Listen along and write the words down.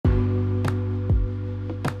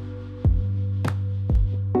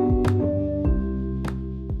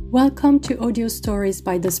Welcome to Audio Stories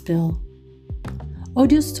by The Spill.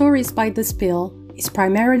 Audio Stories by The Spill is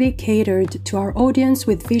primarily catered to our audience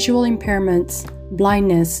with visual impairments,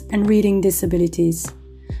 blindness, and reading disabilities,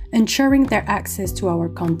 ensuring their access to our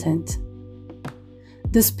content.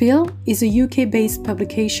 The Spill is a UK-based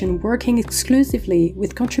publication working exclusively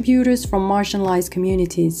with contributors from marginalised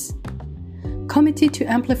communities. Committed to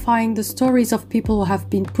amplifying the stories of people who have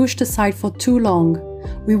been pushed aside for too long,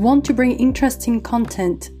 we want to bring interesting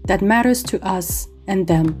content that matters to us and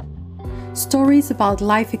them. Stories about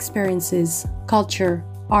life experiences, culture,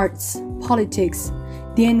 arts, politics,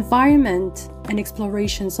 the environment, and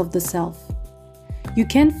explorations of the self. You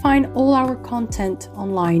can find all our content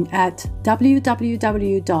online at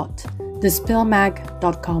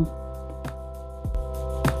www.thespillmag.com.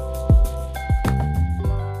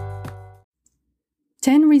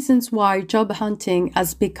 10 Reasons Why Job Hunting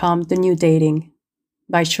Has Become the New Dating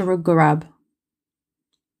by Shuruk Gorab.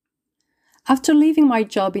 After leaving my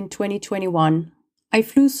job in 2021, I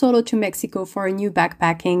flew solo to Mexico for a new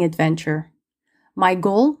backpacking adventure. My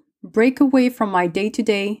goal? Break away from my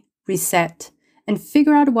day-to-day, reset, and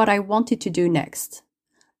figure out what I wanted to do next.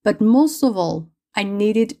 But most of all, I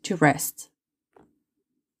needed to rest.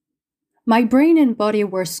 My brain and body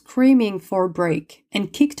were screaming for a break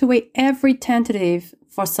and kicked away every tentative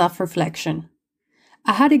for self-reflection.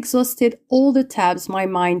 I had exhausted all the tabs my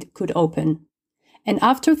mind could open. And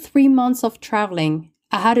after 3 months of traveling,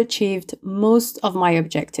 I had achieved most of my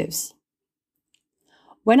objectives.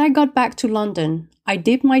 When I got back to London, I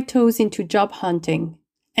dipped my toes into job hunting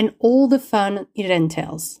and all the fun it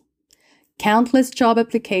entails. Countless job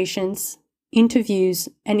applications, interviews,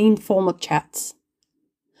 and informal chats.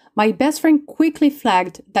 My best friend quickly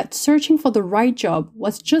flagged that searching for the right job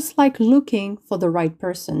was just like looking for the right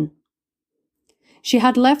person. She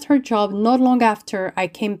had left her job not long after I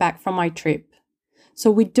came back from my trip.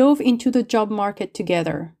 So we dove into the job market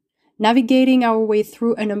together, navigating our way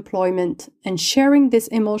through unemployment and sharing this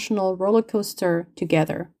emotional roller coaster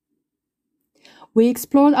together. We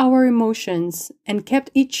explored our emotions and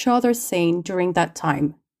kept each other sane during that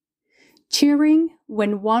time, cheering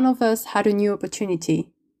when one of us had a new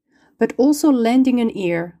opportunity, but also lending an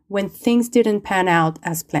ear when things didn't pan out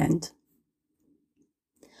as planned.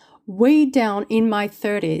 Way down in my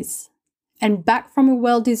 30s and back from a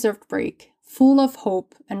well-deserved break, full of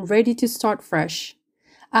hope and ready to start fresh,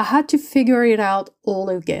 I had to figure it out all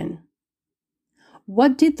again.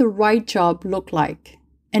 What did the right job look like?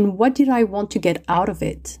 And what did I want to get out of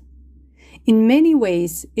it? In many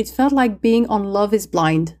ways, it felt like being on Love is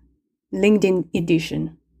Blind, LinkedIn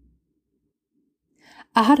edition.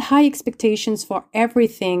 I had high expectations for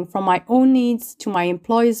everything from my own needs to my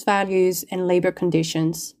employers' values and labor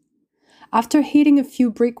conditions. After hitting a few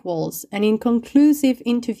brick walls and inconclusive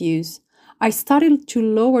interviews, I started to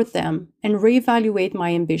lower them and reevaluate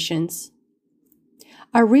my ambitions.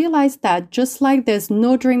 I realized that just like there's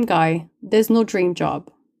no dream guy, there's no dream job.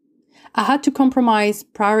 I had to compromise,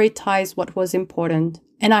 prioritize what was important,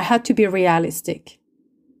 and I had to be realistic.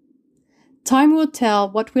 Time will tell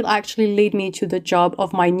what will actually lead me to the job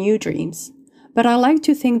of my new dreams, but I like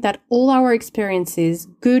to think that all our experiences,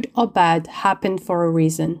 good or bad, happened for a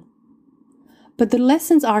reason. But the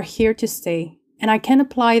lessons are here to stay, and I can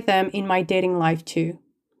apply them in my dating life too.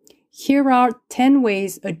 Here are 10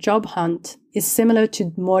 ways a job hunt is similar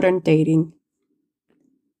to modern dating.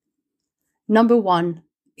 Number 1,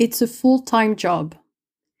 it's a full-time job.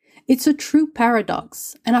 It's a true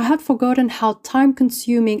paradox, and I had forgotten how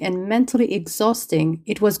time-consuming and mentally exhausting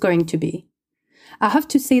it was going to be. I have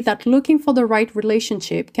to say that looking for the right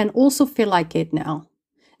relationship can also feel like it now,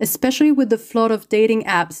 especially with the flood of dating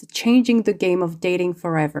apps changing the game of dating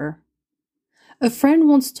forever. A friend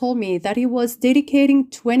once told me that he was dedicating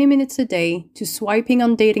 20 minutes a day to swiping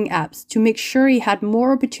on dating apps to make sure he had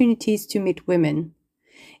more opportunities to meet women.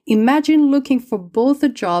 Imagine looking for both a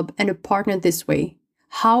job and a partner this way.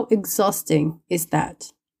 How exhausting is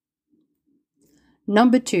that?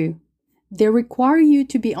 Number 2, they require you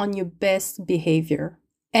to be on your best behavior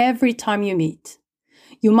every time you meet.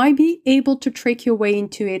 You might be able to trick your way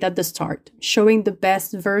into it at the start, showing the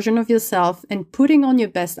best version of yourself and putting on your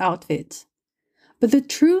best outfit. But the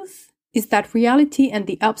truth is that reality and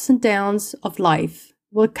the ups and downs of life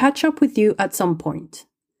will catch up with you at some point.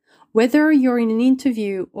 Whether you're in an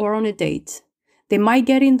interview or on a date, they might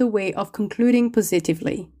get in the way of concluding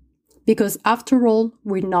positively, because after all,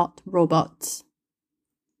 we're not robots.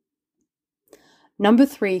 Number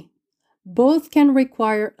 3, both can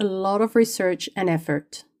require a lot of research and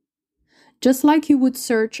effort. Just like you would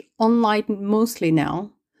search online mostly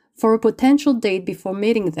now for a potential date before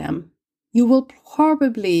meeting them, you will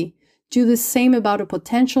probably do the same about a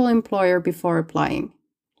potential employer before applying.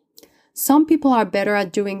 Some people are better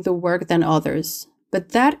at doing the work than others, but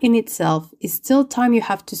that in itself is still time you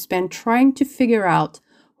have to spend trying to figure out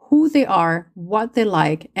who they are, what they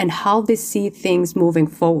like, and how they see things moving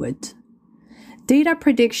forward. Data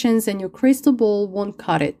predictions and your crystal ball won't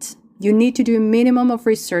cut it. You need to do a minimum of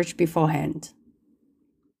research beforehand.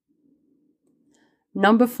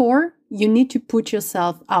 Number 4, you need to put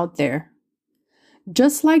yourself out there.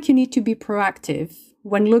 Just like you need to be proactive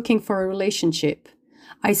when looking for a relationship,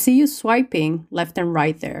 I see you swiping left and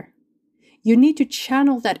right there. You need to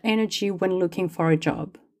channel that energy when looking for a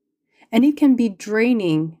job. And it can be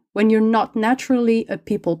draining when you're not naturally a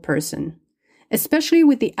people person, especially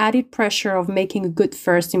with the added pressure of making a good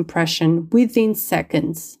first impression within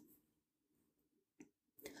seconds.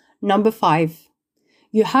 Number 5,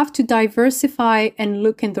 you have to diversify and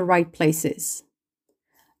look in the right places.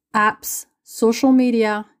 Apps, social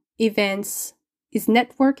media, events. Is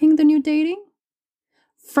networking the new dating?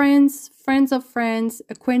 Friends, friends of friends,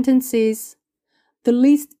 acquaintances. The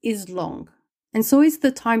list is long, and so is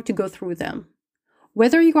the time to go through them.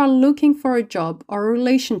 Whether you are looking for a job or a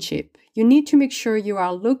relationship, you need to make sure you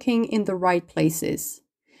are looking in the right places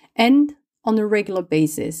and on a regular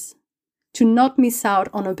basis to not miss out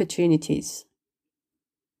on opportunities.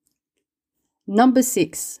 Number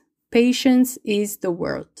 6, patience is the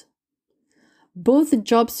word. Both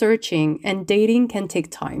job searching and dating can take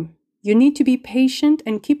time. You need to be patient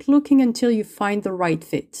and keep looking until you find the right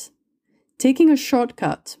fit. Taking a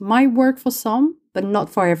shortcut might work for some, but not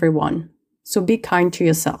for everyone. So be kind to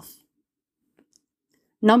yourself.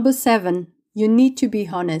 Number 7, you need to be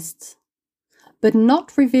honest, but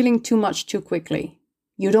not revealing too much too quickly.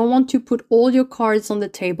 You don't want to put all your cards on the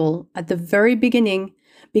table at the very beginning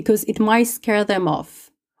because it might scare them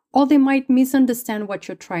off, or they might misunderstand what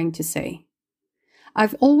you're trying to say.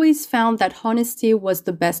 I've always found that honesty was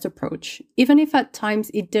the best approach, even if at times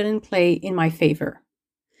it didn't play in my favor.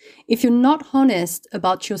 If you're not honest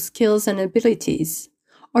about your skills and abilities,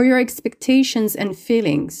 or your expectations and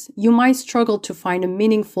feelings, you might struggle to find a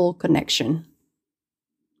meaningful connection.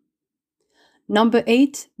 Number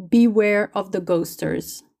 8, beware of the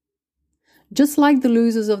ghosters. Just like the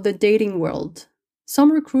losers of the dating world, some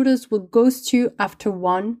recruiters will ghost you after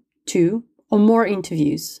 1, 2, or more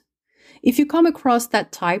interviews. If you come across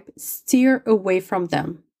that type, steer away from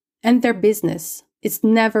them and their business. It's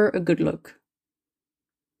never a good look.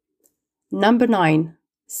 Number 9,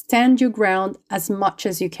 stand your ground as much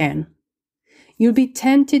as you can. You'll be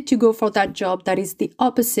tempted to go for that job that is the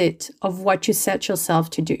opposite of what you set yourself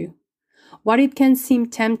to do. While it can seem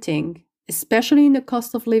tempting, especially in the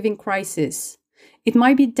cost of living crisis, it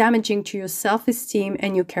might be damaging to your self-esteem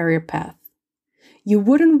and your career path. You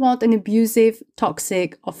wouldn't want an abusive,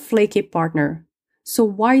 toxic, or flaky partner, so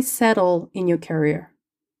why settle in your career?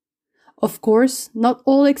 Of course, not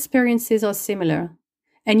all experiences are similar,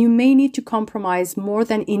 and you may need to compromise more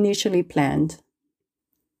than initially planned.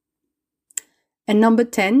 And number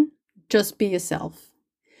 10, just be yourself.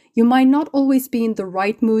 You might not always be in the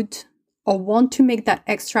right mood or want to make that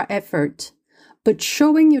extra effort, but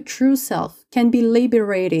showing your true self can be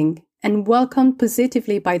liberating and welcomed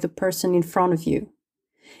positively by the person in front of you.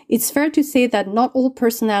 It's fair to say that not all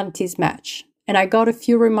personalities match, and I got a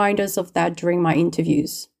few reminders of that during my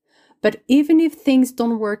interviews. But even if things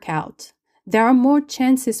don't work out, there are more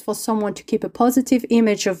chances for someone to keep a positive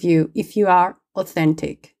image of you if you are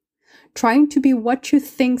authentic. Trying to be what you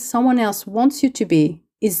think someone else wants you to be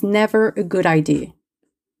is never a good idea.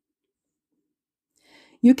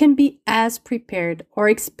 You can be as prepared or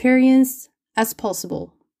experienced as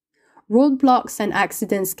possible. Roadblocks and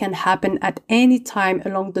accidents can happen at any time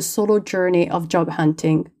along the solo journey of job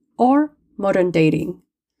hunting or modern dating.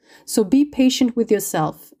 So be patient with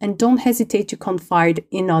yourself and don't hesitate to confide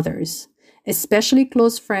in others, especially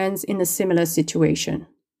close friends in a similar situation.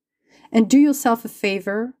 And do yourself a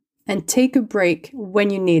favor and take a break when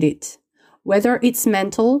you need it, whether it's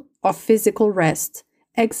mental or physical rest,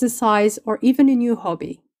 exercise, or even a new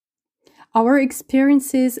hobby. Our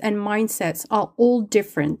experiences and mindsets are all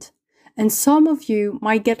different, and some of you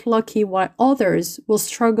might get lucky while others will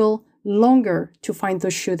struggle longer to find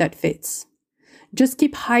the shoe that fits. Just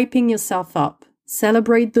keep hyping yourself up,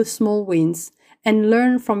 celebrate the small wins, and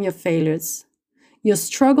learn from your failures. Your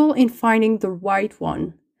struggle in finding the right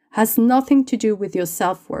one has nothing to do with your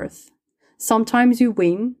self-worth. Sometimes you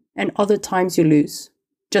win, and other times you lose.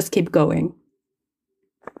 Just keep going.